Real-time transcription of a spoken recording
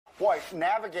Boy,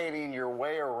 navigating your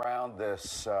way around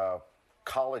this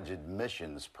college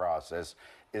admissions process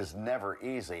is never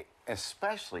easy,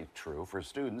 especially true for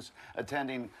students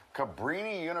attending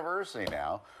Cabrini University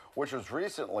now, which was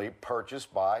recently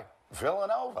purchased by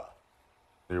Villanova.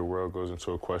 Your world goes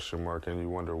into a question mark and you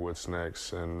wonder what's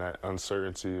next, and that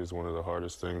uncertainty is one of the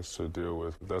hardest things to deal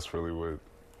with. That's really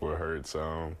what hurts,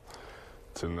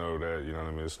 to know that, you know what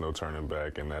I mean, it's no turning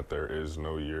back and that there is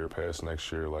no year past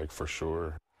next year, like, for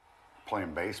sure.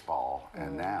 Playing baseball,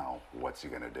 and now what's he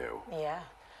going to do? Yeah.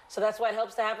 So that's why it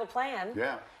helps to have a plan.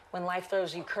 Yeah. When life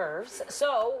throws you curves.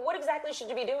 So what exactly should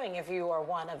you be doing if you are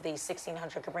one of these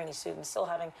 1,600 Cabrini students still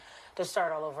having to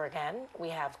start all over again? We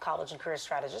have college and career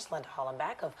strategist Linda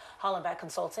Hollenbeck of Hollenbeck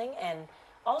Consulting, and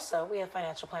also we have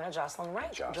financial planner Jocelyn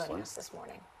Wright joining us this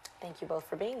morning. Thank you both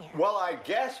for being here. Well, I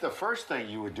guess the first thing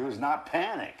you would do is not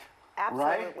panic.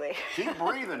 Absolutely. Right? Keep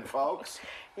breathing, folks.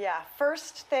 Yeah,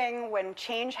 first thing when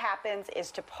change happens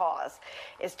is to pause,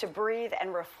 is to breathe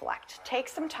and reflect. Take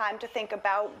some time to think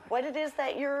about what it is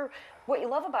that what you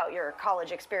love about your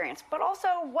college experience, but also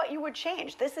what you would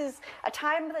change. This is a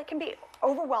time that can be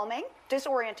overwhelming,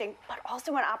 disorienting, but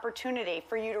also an opportunity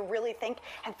for you to really think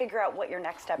and figure out what your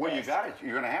next step is. Well,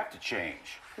 you're going to have to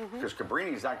change because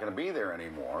Cabrini's not going to be there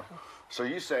anymore. So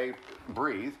you say,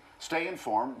 breathe, stay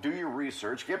informed, do your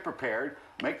research, get prepared,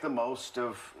 make the most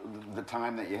of the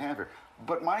time that you have here.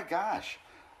 But my gosh,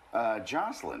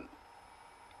 Jocelyn,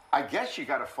 I guess you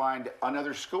got to find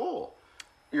another school.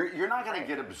 You're not going to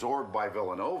get absorbed by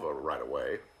Villanova right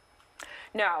away.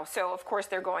 No, so of course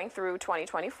they're going through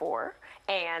 2024,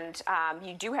 and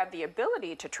you do have the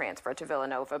ability to transfer to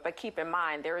Villanova, but keep in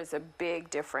mind there is a big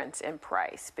difference in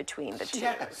price between the two.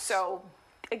 Yes. So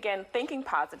again, thinking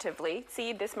positively,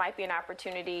 see, this might be an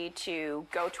opportunity to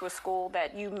go to a school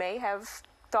that you may have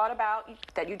thought about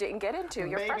that you didn't get into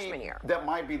your freshman year. That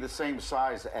might be the same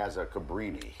size as a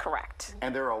Cabrini. Correct.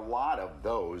 And there are a lot of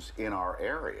those in our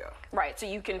area. Right, so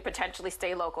you can potentially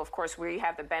stay local. Of course, we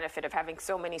have the benefit of having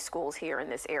so many schools here in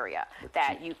this area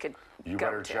that you could You go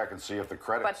better to. check and see if the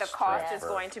credits But the cost transfer.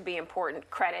 is going to be important,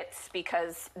 credits,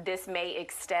 because this may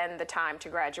extend the time to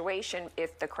graduation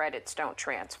if the credits don't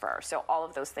transfer. So all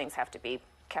of those things have to be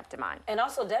kept in mind. And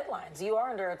also deadlines. You are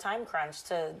under a time crunch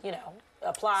to,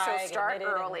 apply. So start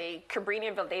early.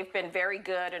 Cabrini, they've been very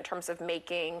good in terms of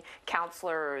making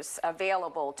counselors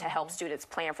available to help students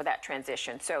plan for that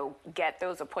transition. So get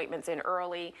those appointments in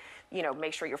early,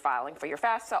 make sure you're filing for your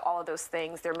FAFSA, all of those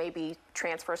things. There may be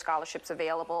transfer scholarships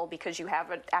available because you have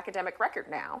an academic record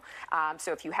now.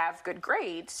 So if you have good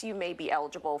grades, you may be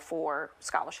eligible for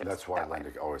scholarships. That's why Linda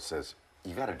always says,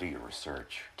 you got to do your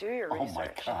research. Do your research. Oh, my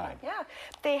God. Yeah.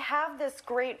 They have this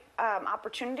great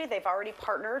opportunity. They've already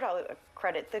partnered. I'll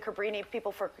credit the Cabrini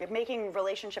people for making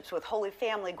relationships with Holy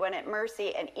Family, Gwinnett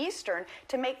Mercy, and Eastern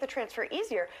to make the transfer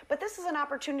easier. But this is an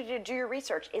opportunity to do your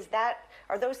research.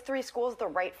 Are those three schools the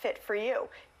right fit for you?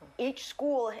 Each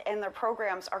school and their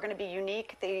programs are going to be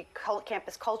unique. The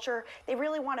campus culture, they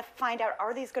really want to find out,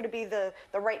 are these going to be the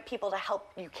right people to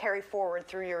help you carry forward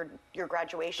through your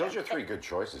graduation? Those are three good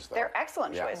choices, though. They're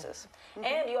excellent choices.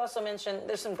 And you also mentioned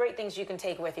there's some great things you can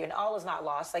take with you, and all is not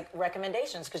lost, like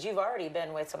recommendations, because you've already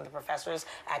been with some of the professors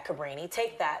at Cabrini.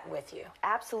 Take that with you.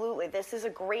 Absolutely. This is a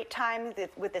great time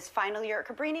with this final year at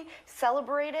Cabrini.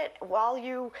 Celebrate it while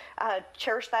you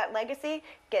cherish that legacy.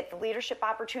 Get the leadership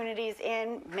opportunities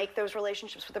in, make those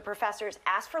relationships with the professors,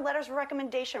 ask for letters of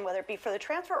recommendation, whether it be for the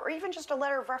transfer or even just a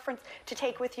letter of reference to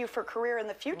take with you for career in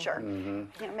the future.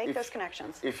 Make those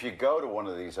connections. If you go to one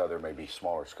of these other maybe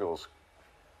smaller schools,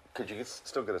 could you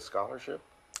still get a scholarship?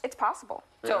 It's possible.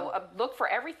 Yeah. So look for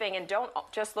everything, and don't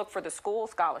just look for the school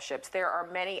scholarships. There are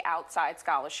many outside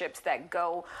scholarships that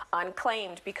go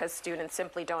unclaimed because students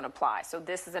simply don't apply. So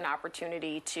this is an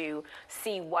opportunity to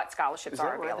see what scholarships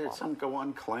are available. Is that right? Some go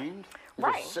unclaimed?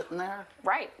 Right. Just sitting there?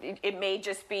 Right. It may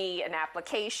just be an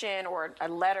application or a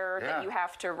letter that you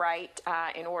have to write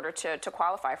in order to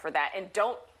qualify for that. And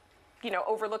don't,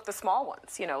 overlook the small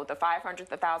ones. The $500,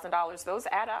 the $1,000, those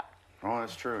add up. Oh,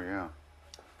 that's true, yeah.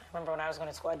 Remember when I was going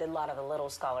to school, I did a lot of the little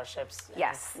scholarships.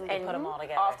 Yes, and put them all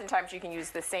together. Oftentimes you can use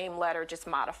the same letter, just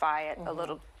modify it a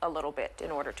little bit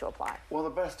in order to apply. Well, the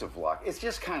best of luck. It's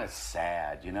just kind of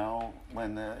sad,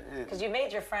 when because you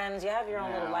made your friends, you have your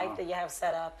own little life that you have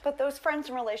set up. But those friends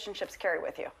and relationships carry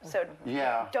with you. So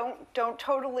don't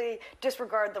totally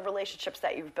disregard the relationships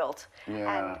that you've built.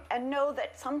 Yeah. And know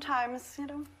that sometimes,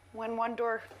 when one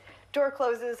door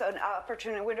closes, an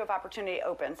window of opportunity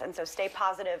opens. And so stay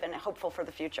positive and hopeful for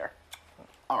the future.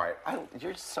 All right,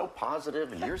 you're so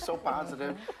positive, and you're so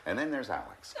positive, and then there's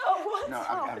Alex. Oh, what? No,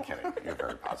 I'm kidding. You're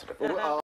very positive.